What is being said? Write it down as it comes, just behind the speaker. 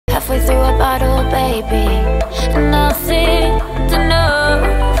halfway through a bottle, baby. Nothing to know.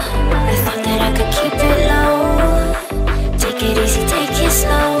 I thought that I could keep it low. Take it easy, take it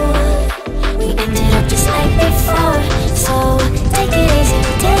slow. We ended up just like before. So take it easy,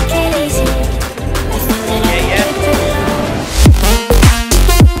 take it easy. I thought that I could keep it low.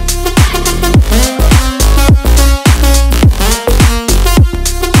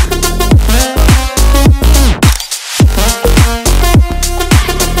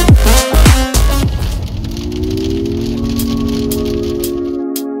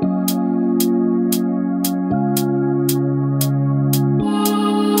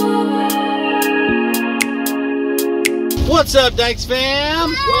 What's up, Dyches fam?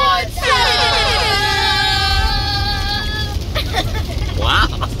 What's up? Wow.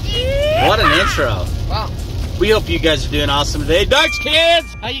 What an intro. Wow. We hope you guys are doing awesome today. Dyches kids!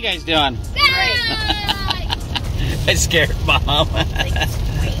 How you guys doing? Great. I scared Mom. Like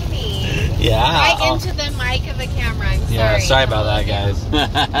screaming. Yeah. Right into the mic of the camera. I'm sorry. Yeah, sorry about that,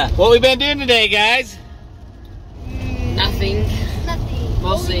 guys. What we been doing today, guys? Nothing.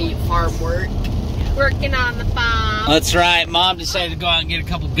 Mostly farm work. Working on the farm. That's right. Mom decided to go out and get a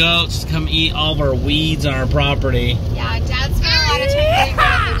couple goats to come eat all of our weeds on our property. Yeah, Dad spent a lot of time getting rid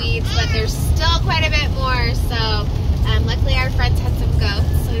of the weeds, but there's still quite a bit more. So, luckily our friends had some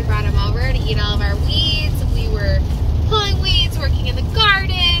goats, so we brought them over to eat all of our weeds. We were pulling weeds, working in the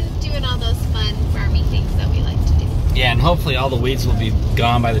garden, doing all those fun farming things that we like to do. Yeah, and hopefully all the weeds will be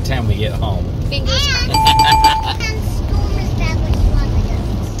gone by the time we get home. Fingers crossed.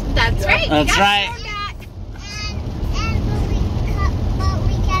 That's right. That's right.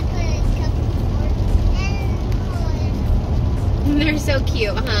 They're so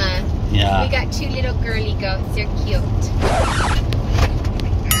cute, huh? Yeah. We got two little girly goats. They're cute.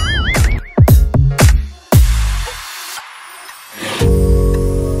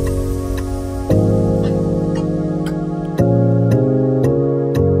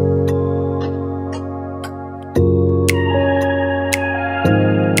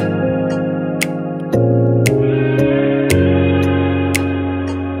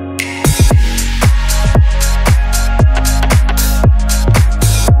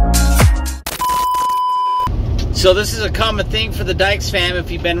 So this is a common thing for the Dyches fam. If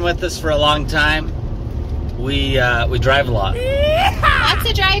you've been with us for a long time, we drive a lot. Lots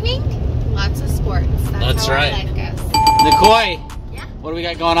of driving, lots of sports. That's how right. Our life goes. Nikoi, Yeah. what do we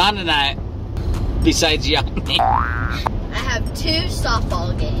got going on tonight? Besides yachting. I have 2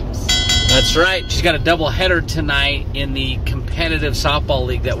 softball games. That's right. She's got a double header tonight in the competitive softball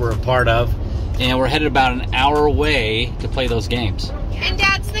league that we're a part of, and we're headed about an hour away to play those games. And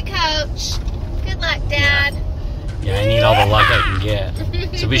Dad's the coach. Good luck, Dad. Yeah, I need all the luck I can get.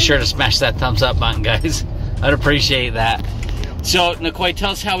 So be sure to smash that thumbs up button, guys. I'd appreciate that. So, Nikoi, tell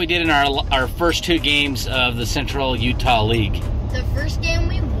us how we did in our first 2 games of the Central Utah League. The first game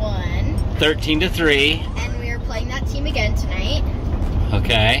we won. 13-3. And we are playing that team again tonight.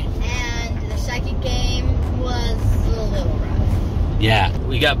 Okay. And the second game was a little rough. Yeah,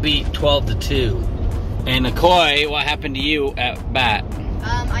 we got beat 12-2. And Nikoi, what happened to you at bat?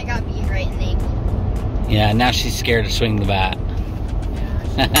 I got beat right in the ankle. Yeah, now she's scared to swing the bat.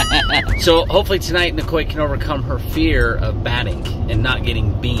 So hopefully tonight Nikoi can overcome her fear of batting and not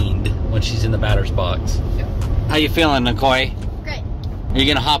getting beamed when she's in the batter's box. Yep. How you feeling, Nikoi? Great. Are you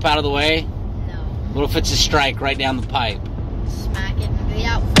gonna hop out of the way? No. What if it's a strike right down the pipe? Smack it into the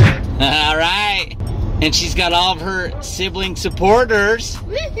outfield. All right. And she's got all of her sibling supporters,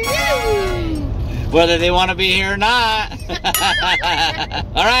 whether they want to be here or not.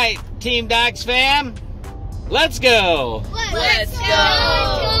 All right, Team Dyches fam, let's go. Let's go.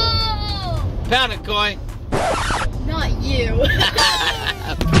 Pound it, Koi. Not you.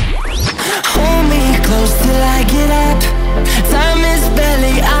 Hold me close till I get up. Time is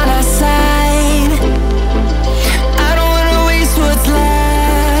barely on our side. I don't wanna waste what's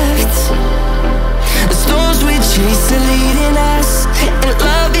left. The storms we chase are leading us, and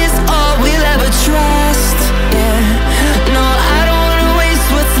love is all we'll ever trust. Yeah, no, I don't wanna waste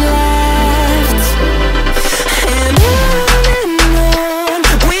what's left. And on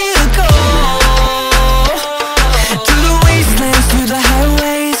we'll go, through the wastelands, through the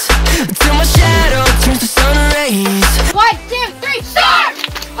highways, till my shadow turns to sun rays. 1, 2, 3, start!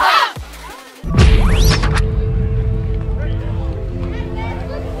 Up!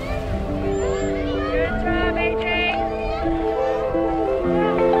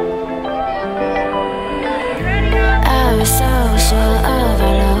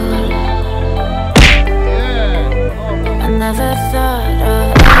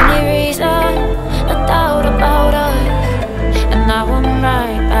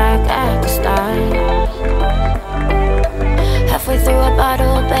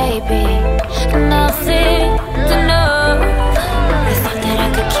 baby, nothing to know. I thought that I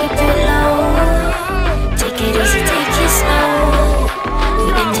could keep it low. Take it easy, take it slow. We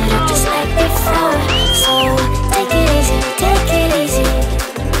ended up just like before. So take it easy, take it easy.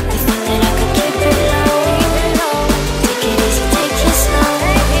 I thought that I could keep it low. Take it easy, take it slow.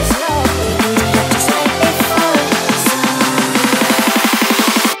 We ended up just like before. So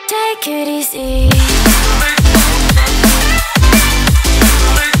take it easy.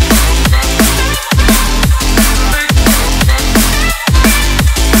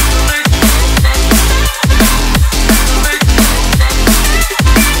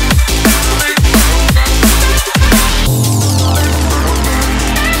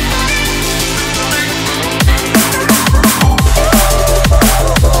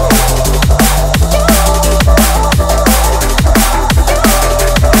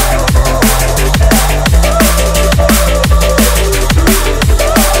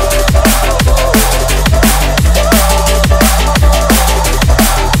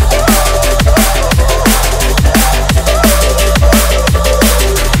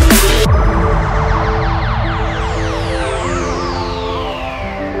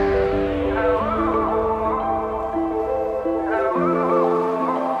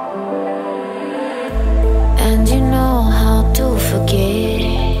 And you know how to forget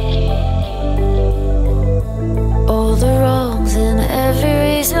all the wrongs and every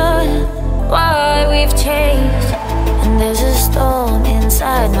reason why we've changed. And there's a storm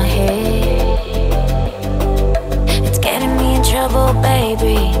inside my head. It's getting me in trouble,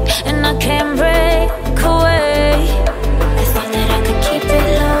 baby, and I can't break away. I thought that I could keep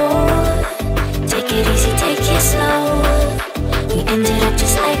it low. Take it easy, take it slow. We ended up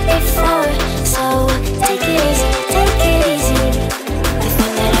just like before. So take it easy, take it easy. I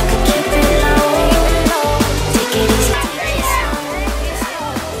thought that I could keep it low. Take it easy, take it slow.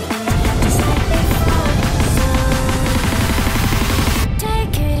 We ended up just like before. So take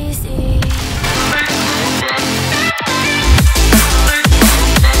it easy.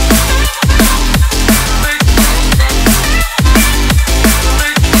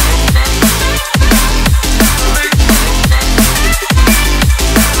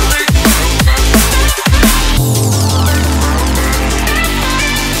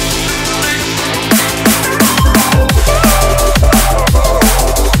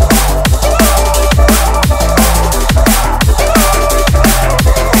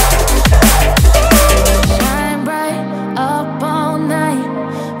 Shine bright up all night,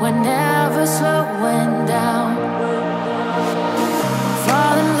 we're never slowing down.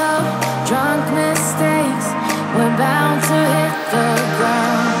 Fall in love, drunk mistakes, we're bound to hit the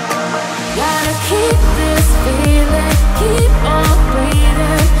ground. Gotta keep this feeling, keep on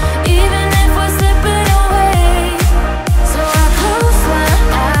breathing, even if we're slipping away. So I close my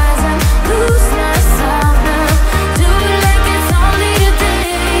eyes and lose myself now. Do it like it's only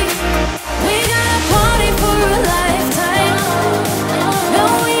today. We got a party for a lifetime. No,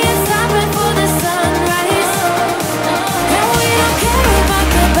 we ain't stopping for the sunrise. And we don't care about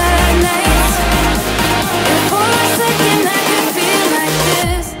the bad nights. If for a second I can feel like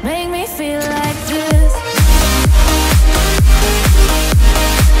this, make me feel like this.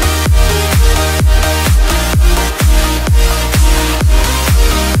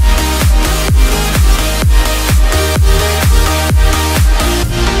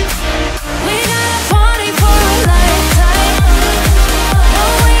 We got a party for a lifetime. No,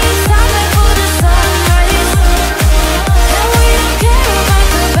 we ain't stopping for the sunrise. And we don't care about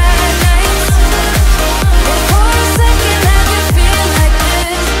the bad nights. If for a second I can feel like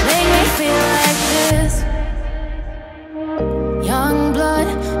this, make me feel like this. Young blood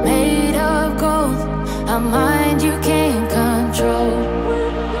made of gold, a mind you can't control.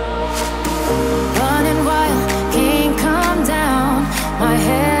 Running wild, can't come down. My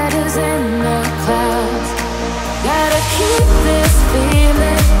head is in the clouds. Gotta keep this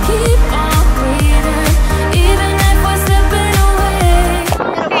feeling, keep on breathing, even if we're slipping away.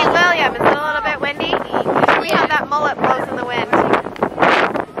 Hey William, is it a little bit windy? We have that mullet blows in the wind.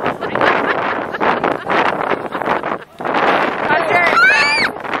 How's yours,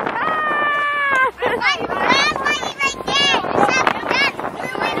 Dad?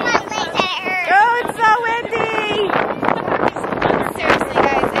 Oh, it's so windy! Seriously,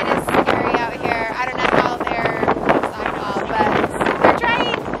 guys, it is scary out here. I don't know how they're softball, but they're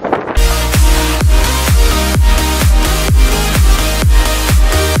trying.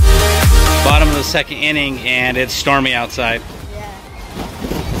 Bottom of the second inning, and it's stormy outside. Yeah.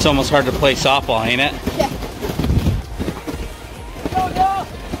 It's almost hard to play softball, ain't it? Yeah.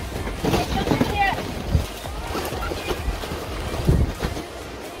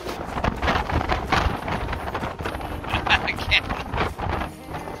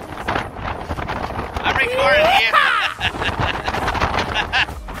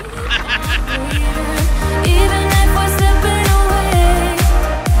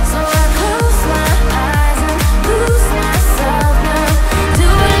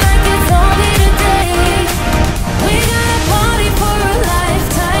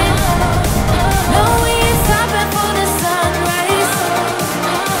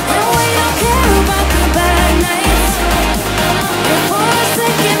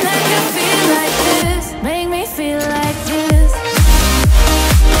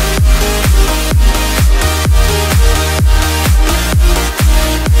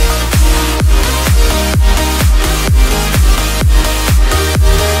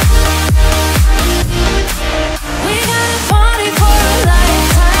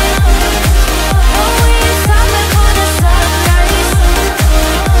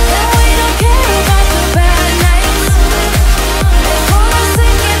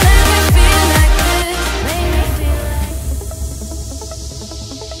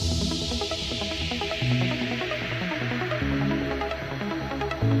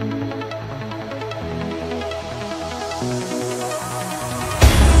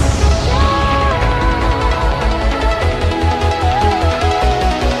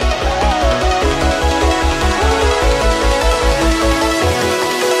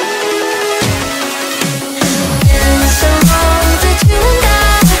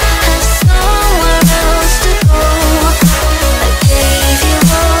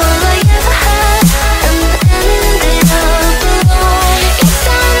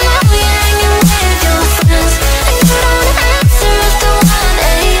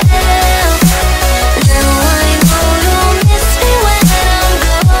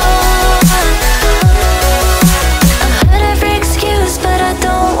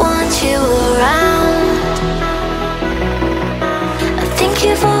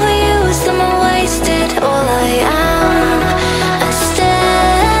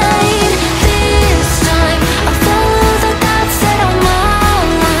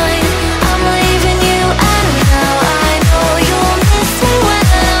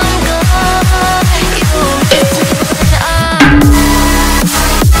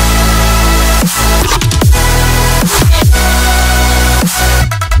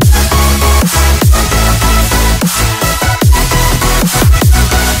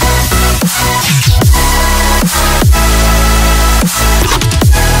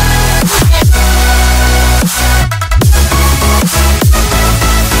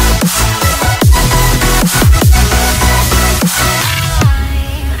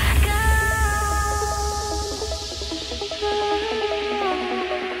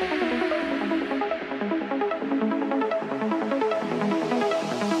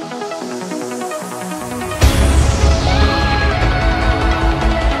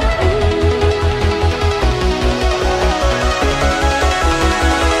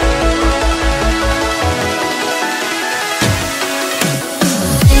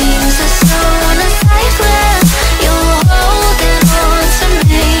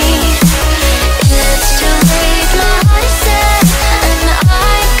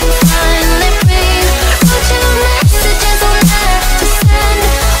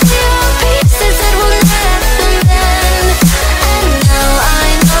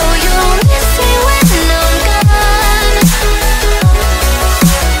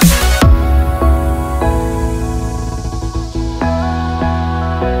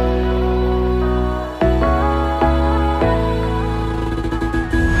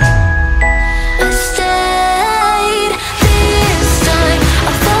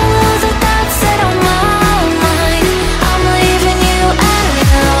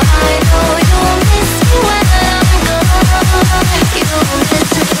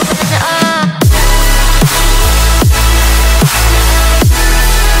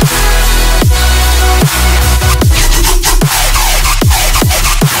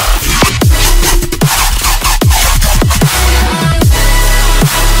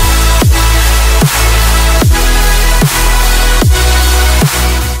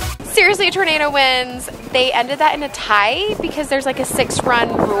 mostly tornado winds. They ended that in a tie because there's like a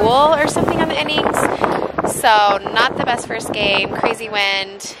 6-run rule or something on the innings. So not the best first game. Crazy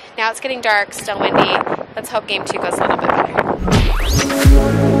wind. Now it's getting dark, still windy. Let's hope game 2 goes a little bit better.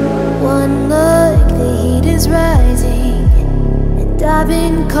 One look, the heat is rising, and I've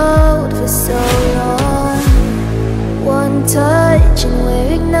been cold for so long. One touch and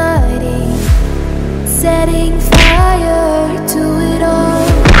we're igniting, setting fire to it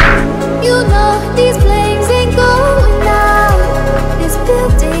all. You know these flames ain't going out. This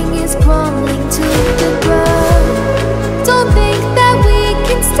building is crumbling to the ground. Don't think that we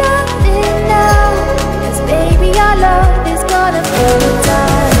can stop it now, 'cause baby our love is gonna burn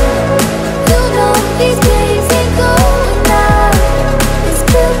down. You know these flames ain't going out. This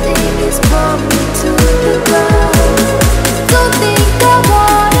building is crumbling to the ground. Don't think I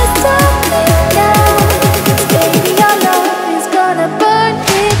wanna stop it now, 'cause baby our love is gonna burn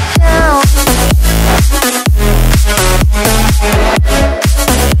it down.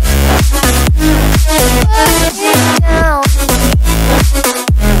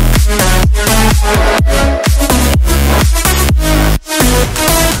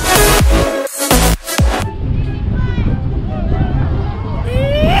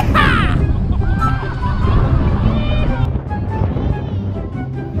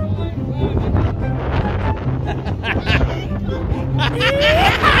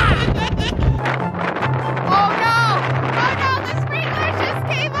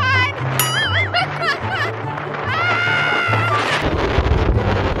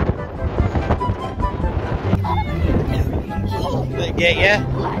 Get ya?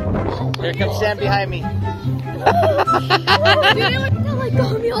 Here, come stand behind me. That like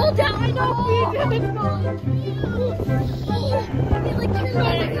got me all down. I know. It like turned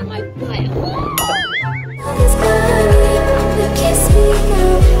right on my butt. It's burning, you kiss me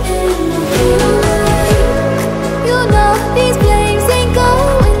out and I feel like, you know these flames ain't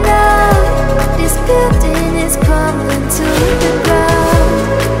going out. This building is crumbling to the ground.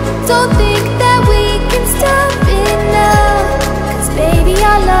 Don't think that we can stop it now, 'cause baby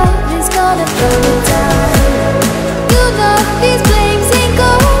our love is gonna burn down. You know these flames ain't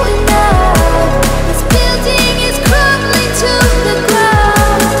going out. This building is crumbling to the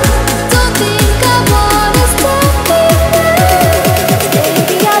ground. Don't think I wanna stop it now, 'cause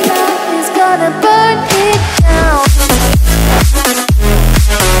baby our love is gonna burn it down.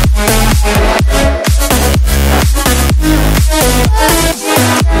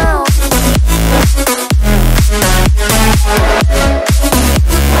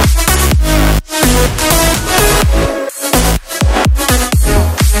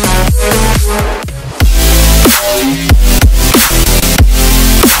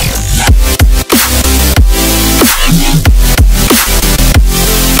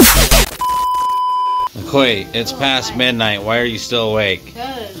 Wait, it's past midnight. Why are you still awake?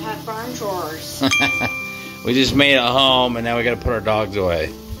 Because I have farm chores. We just made it home and now we gotta put our dogs away.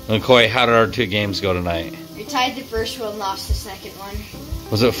 McCoy, how did our 2 games go tonight? We tied the first one, lost the second one.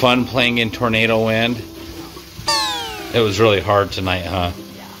 Was it fun playing in tornado wind? It was really hard tonight, huh?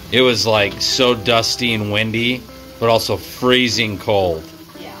 Yeah. It was like so dusty and windy, but also freezing cold.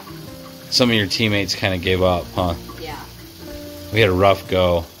 Yeah. Some of your teammates kind of gave up, huh? Yeah. We had a rough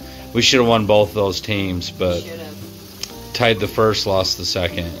go. We should have won both those teams, but Should have. tied the first, lost the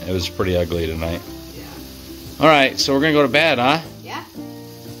second. It was pretty ugly tonight. Yeah. All right, so we're going to go to bed, huh? Yeah.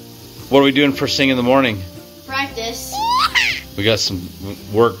 What are we doing first thing in the morning? Practice. We got some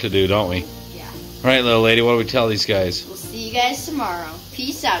work to do, don't we? Yeah. All right, little lady, what do we tell these guys? We'll see you guys tomorrow.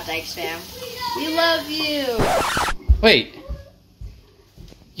 Peace out, Dyches fam. We love you. Wait.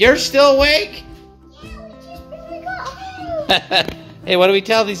 You're still awake? Hey, what do we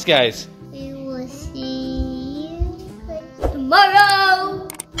tell these guys? We will see you tomorrow.